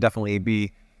 and definitely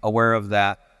be aware of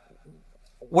that.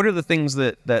 What are the things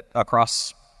that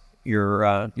across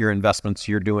your investments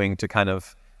you're doing to kind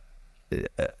of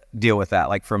deal with that,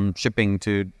 like from shipping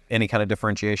to any kind of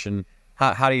differentiation?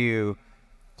 How do you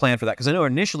plan for that? Because I know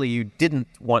initially you didn't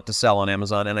want to sell on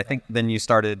Amazon, and I think then you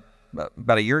started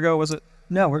about a year ago, was it?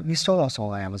 No, we still don't sell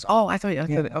on Amazon. Oh, I thought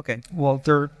okay. Well,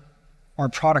 our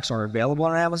products are available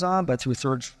on Amazon, but through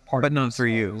third party. But not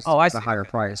through you. Oh, I see. A higher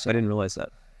price. I didn't realize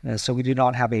that. So we do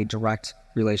not have a direct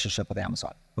relationship with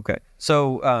Amazon. Okay.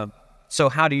 So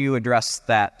how do you address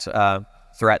that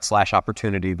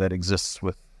threat/opportunity that exists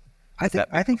with? I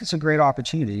think it's a great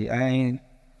opportunity. I mean,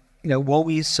 will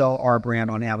we sell our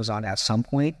brand on Amazon at some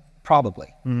point?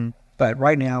 Probably. Mm-hmm. But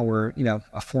right now we're a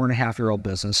 4.5-year-old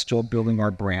business, still building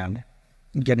our brand,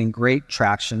 getting great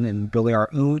traction, and building our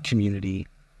own community.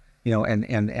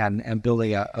 And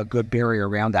building a good barrier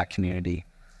around that community.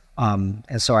 And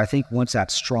so I think once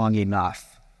that's strong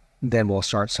enough, then we'll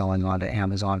start selling onto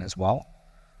Amazon as well.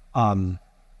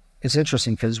 It's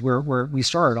interesting because we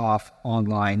started off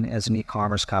online as an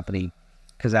e-commerce company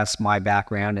because that's my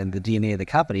background and the DNA of the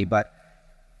company. But,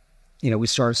 we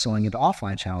started selling into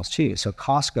offline channels too. So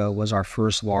Costco was our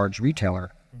first large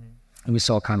retailer. Mm-hmm. And we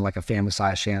sold kind of like a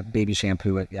family-size baby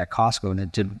shampoo at Costco, and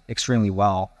it did extremely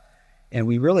well. And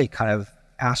we really kind of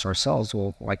asked ourselves,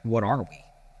 well, like, what are we?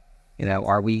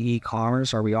 Are we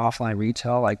e-commerce? Are we offline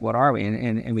retail? Like, what are we?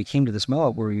 And we came to this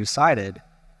moment where we decided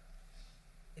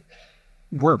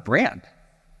we're a brand,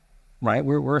 right?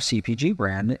 We're a CPG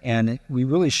brand, and we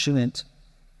really shouldn't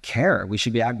care. We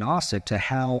should be agnostic to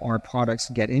how our products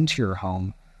get into your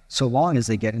home, so long as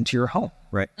they get into your home.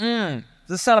 Right. Does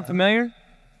this sound familiar?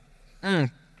 Give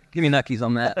me nutkeys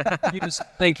on that.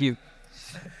 Thank you.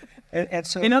 And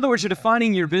so, in other words, you're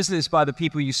defining your business by the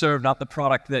people you serve, not the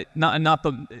product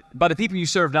by the people you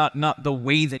serve, not the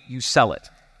way that you sell it.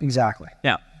 Exactly.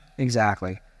 Yeah.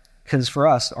 Exactly. Because for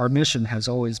us, our mission has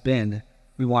always been,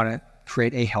 we want to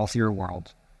create a healthier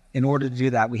world. In order to do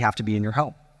that, we have to be in your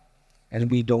home. And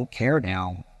we don't care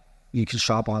now. You can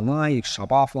shop online, you can shop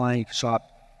offline, you can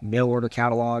shop mail order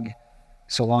catalog,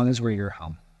 so long as we're in your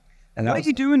home. And what are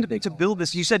you doing to build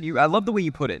this? You said I love the way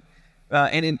you put it.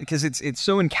 Because it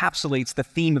so encapsulates the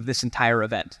theme of this entire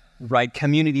event, right?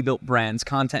 Community-built brands,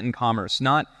 content and commerce,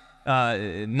 not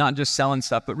just selling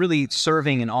stuff, but really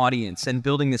serving an audience and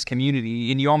building this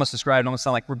community. And you almost described it almost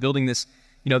sound like we're building this,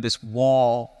 this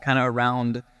wall kind of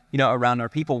around our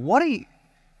people. What are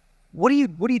you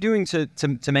doing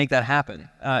to make that happen?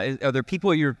 Are there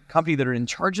people at your company that are in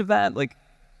charge of that? Like,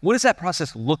 what does that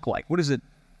process look like? What is it?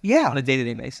 Yeah, on a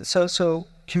day-to-day basis. So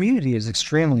community is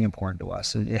extremely important to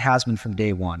us. It has been from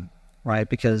day one, right?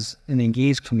 Because an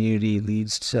engaged community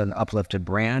leads to an uplifted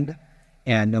brand,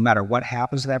 and no matter what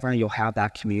happens to that brand, you'll have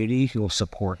that community who will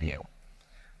support you,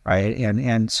 right?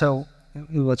 And so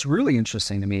what's really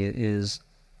interesting to me is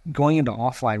going into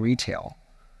offline retail.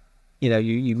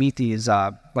 You meet these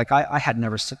like I had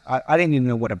never I didn't even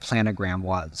know what a planogram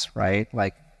was, right?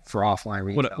 Like, for offline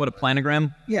retail. What a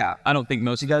planogram? Yeah. I don't think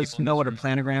most of you guys know what a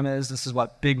planogram is. This is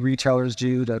what big retailers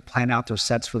do to plan out their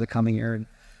sets for the coming year. And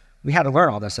we had to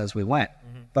learn all this as we went.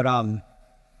 Mm-hmm. But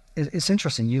it's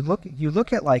interesting. You look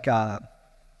at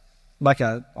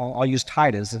I'll use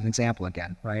Tide as an example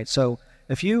again, right? So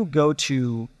if you go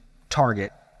to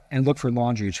Target and look for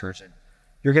laundry detergent,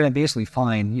 you're going to basically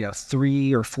find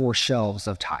 3 or 4 shelves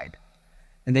of Tide,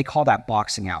 and they call that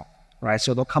boxing out. Right,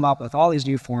 so they'll come up with all these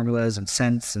new formulas and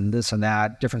scents and this and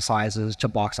that, different sizes to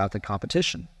box out the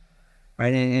competition,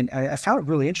 right? And I found it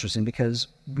really interesting because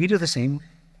we do the same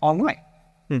online,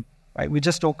 right? We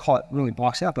just don't call it really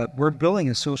box out, but we're building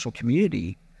a social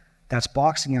community that's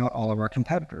boxing out all of our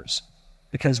competitors,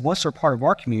 because once they're part of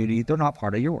our community, they're not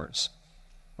part of yours,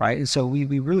 right? And so we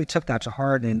really took that to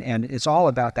heart, and it's all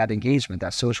about that engagement,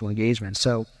 that social engagement.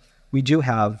 So we do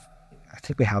have, I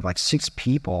think we have like 6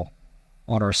 people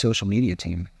on our social media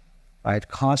team, right?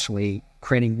 Constantly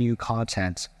creating new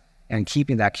content and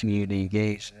keeping that community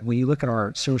engaged. And when you look at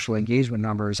our social engagement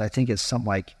numbers, I think it's something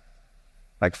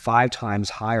like 5 times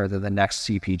higher than the next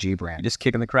CPG brand. Just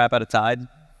kicking the crap out of Tide.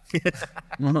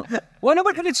 Well, no,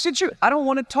 but it's true. I don't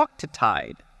want to talk to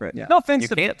Tide. Right. Yeah. No offense You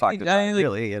to can't talk to Tide,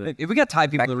 really. If we got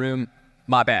Tide people in the room,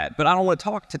 my bad. But I don't want to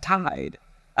talk to Tide.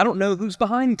 I don't know who's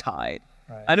behind Tide.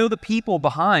 Right. I know the people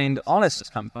behind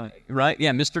Honest Company, right?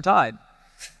 Yeah, Mr. Tide.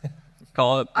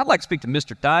 Call it. I'd like to speak to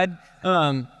Mr. Tide.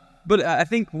 But I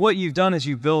think what you've done is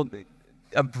you've built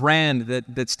a brand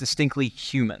that's distinctly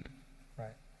human.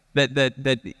 Right.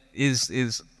 That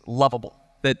is lovable.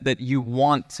 That you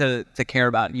want to care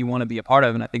about and you want to be a part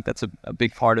of, and I think that's a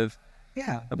big part of.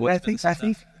 Yeah, I think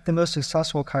the most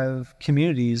successful kind of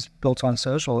communities built on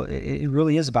social, it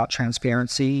really is about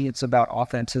transparency. It's about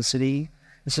authenticity.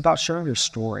 It's about sharing your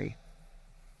story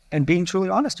and being truly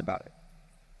honest about it.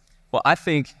 Well, I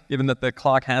think, given that the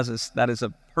clock has us, that is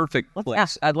a perfect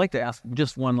place. I'd like to ask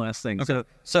just one last thing. Okay.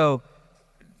 So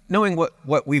knowing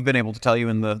what we've been able to tell you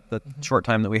in the short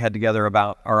time that we had together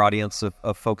about our audience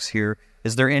of folks here,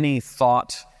 is there any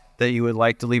thought that you would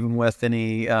like to leave them with?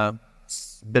 Any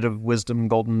bit of wisdom,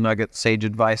 golden nugget, sage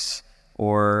advice,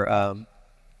 or?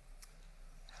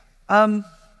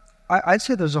 I'd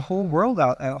say there's a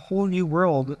whole new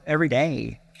world every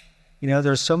day.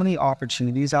 There's so many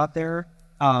opportunities out there,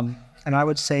 and I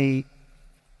would say,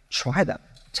 try them,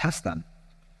 test them.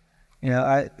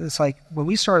 It's like when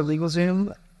we started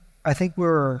LegalZoom, I think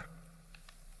we're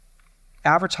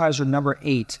advertiser number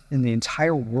 8 in the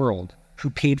entire world who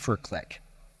paid for a click.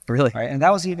 Really? Right? And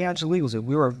that was the advantage of LegalZoom.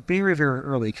 We were very, very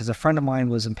early because a friend of mine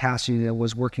was in Pasadena,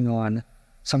 was working on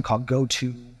something called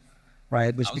GoTo,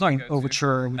 right? Which became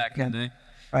Overture. Back in the day.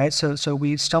 Right? So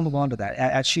we stumbled onto that.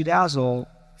 At ShoeDazzle,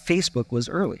 Facebook was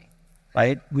early,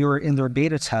 right? We were in their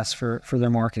beta tests for their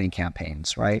marketing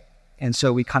campaigns, right? And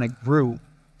so we kind of grew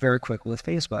very quickly with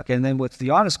Facebook. And then with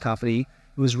The Honest Company,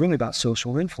 it was really about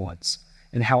social influence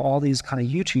and how all these kind of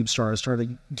YouTube stars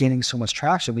started gaining so much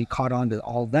traction. We caught on to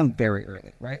all of them very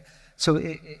early, right? So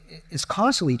it's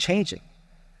constantly changing,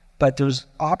 but there's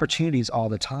opportunities all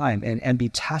the time, and be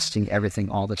testing everything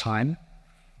all the time,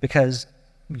 because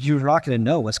you're not going to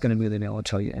know what's going to move the needle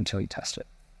until you test it.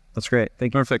 That's great.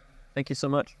 Thank you. Perfect. Thank you so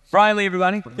much. Brian Lee,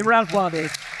 everybody. Give a round of applause,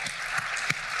 Dave.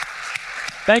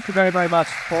 Thank you very, very much.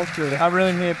 I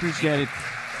really appreciate it.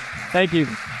 Thank you.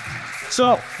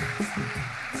 So,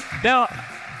 now,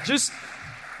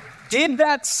 did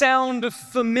that sound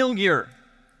familiar?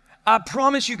 I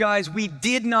promise you guys, we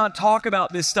did not talk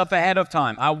about this stuff ahead of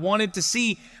time. I wanted to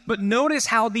see, but notice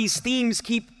how these themes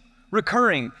keep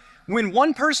recurring. When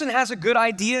one person has a good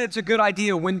idea, it's a good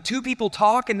idea. When 2 people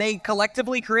talk and they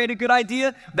collectively create a good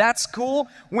idea, that's cool.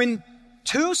 When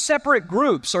 2 separate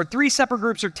groups or 3 separate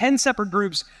groups or 10 separate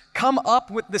groups come up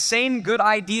with the same good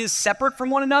ideas separate from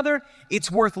one another,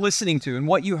 it's worth listening to. And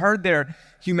what you heard there,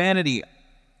 humanity,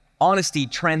 honesty,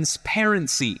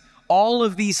 transparency, all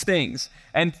of these things.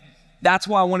 And that's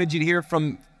why I wanted you to hear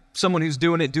from someone who's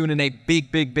doing it in a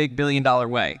big, big, big billion-dollar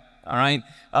way. All right.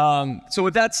 So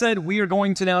with that said, we are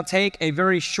going to now take a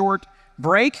very short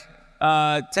break,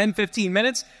 10, 15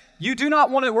 minutes. You do not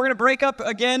want to, we're going to break up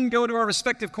again, go to our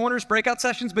respective corners, breakout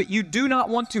sessions, but you do not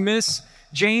want to miss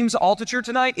James' Altucher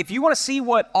tonight. If you want to see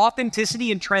what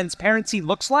authenticity and transparency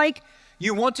looks like,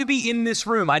 you want to be in this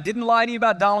room. I didn't lie to you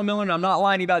about Donald Miller, and I'm not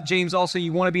lying to you about James also.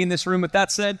 You want to be in this room. With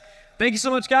that said, thank you so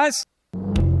much, guys.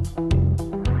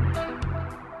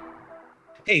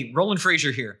 Hey, Roland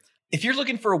Frazier here. If you're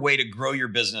looking for a way to grow your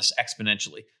business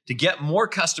exponentially, to get more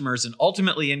customers and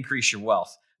ultimately increase your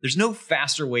wealth, there's no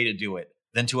faster way to do it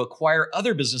than to acquire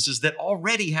other businesses that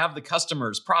already have the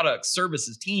customers, products,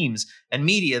 services, teams, and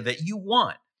media that you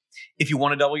want. If you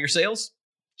want to double your sales,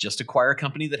 just acquire a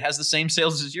company that has the same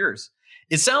sales as yours.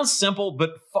 It sounds simple,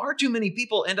 but far too many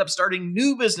people end up starting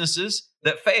new businesses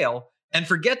that fail and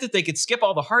forget that they could skip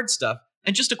all the hard stuff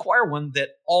and just acquire one that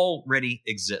already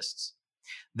exists.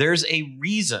 There's a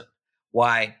reason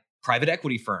why private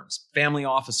equity firms, family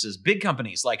offices, big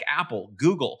companies like Apple,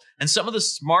 Google, and some of the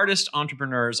smartest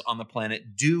entrepreneurs on the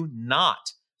planet do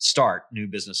not start new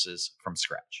businesses from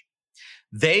scratch.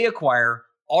 They acquire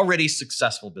already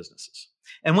successful businesses.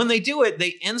 And when they do it,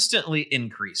 they instantly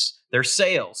increase their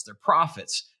sales, their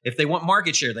profits. If they want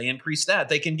market share, they increase that.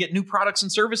 They can get new products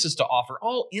and services to offer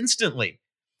all instantly.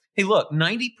 Hey, look,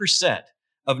 90%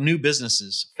 of new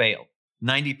businesses fail.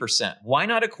 90%. Why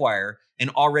not acquire an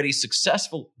already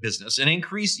successful business and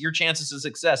increase your chances of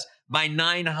success by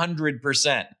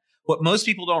 900%? What most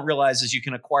people don't realize is you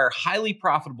can acquire highly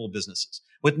profitable businesses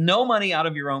with no money out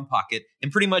of your own pocket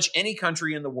in pretty much any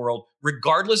country in the world,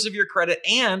 regardless of your credit,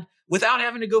 and without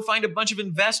having to go find a bunch of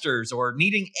investors or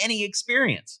needing any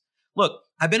experience. Look,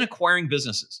 I've been acquiring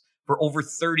businesses for over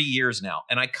 30 years now,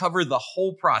 and I cover the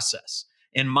whole process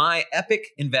in my epic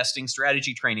investing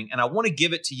strategy training, and I want to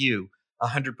give it to you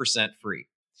 100% free.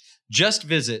 Just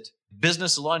visit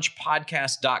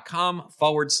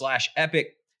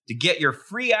businesslunchpodcast.com/epic to get your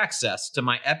free access to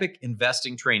my epic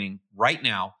investing training right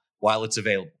now while it's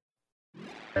available.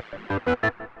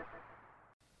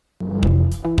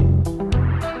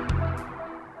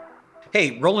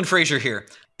 Hey, Roland Frazier here.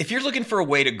 If you're looking for a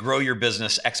way to grow your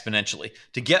business exponentially,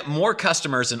 to get more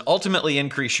customers and ultimately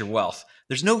increase your wealth,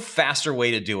 there's no faster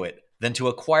way to do it than to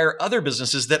acquire other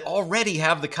businesses that already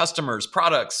have the customers,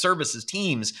 products, services,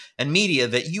 teams, and media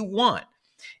that you want.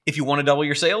 If you want to double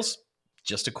your sales,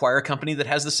 just acquire a company that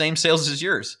has the same sales as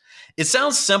yours. It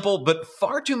sounds simple, but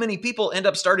far too many people end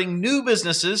up starting new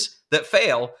businesses that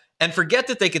fail and forget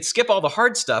that they could skip all the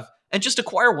hard stuff and just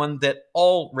acquire one that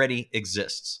already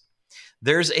exists.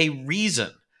 There's a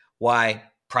reason why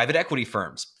private equity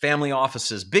firms, family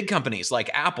offices, big companies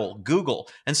like Apple, Google,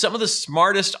 and some of the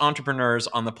smartest entrepreneurs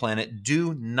on the planet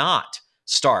do not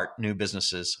start new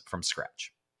businesses from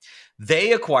scratch.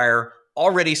 They acquire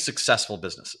already successful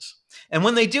businesses. And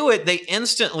when they do it, they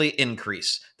instantly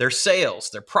increase their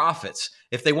sales, their profits.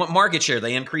 If they want market share,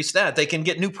 they increase that. They can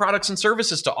get new products and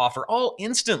services to offer all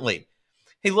instantly.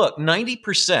 Hey, look,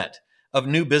 90% of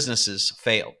new businesses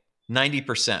fail.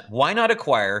 90%. Why not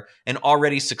acquire an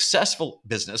already successful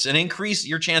business and increase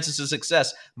your chances of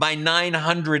success by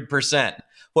 900%?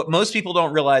 What most people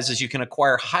don't realize is you can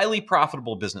acquire highly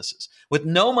profitable businesses with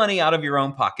no money out of your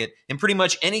own pocket in pretty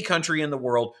much any country in the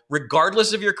world,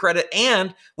 regardless of your credit,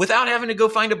 and without having to go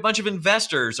find a bunch of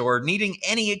investors or needing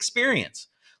any experience.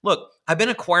 Look, I've been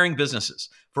acquiring businesses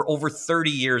for over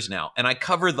 30 years now, and I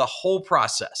cover the whole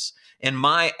process in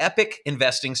my epic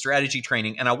investing strategy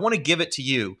training, and I want to give it to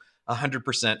you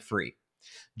 100% free.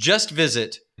 Just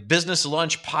visit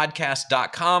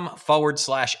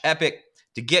businesslunchpodcast.com/epic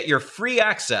to get your free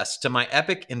access to my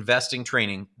epic investing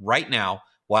training right now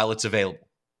while it's available.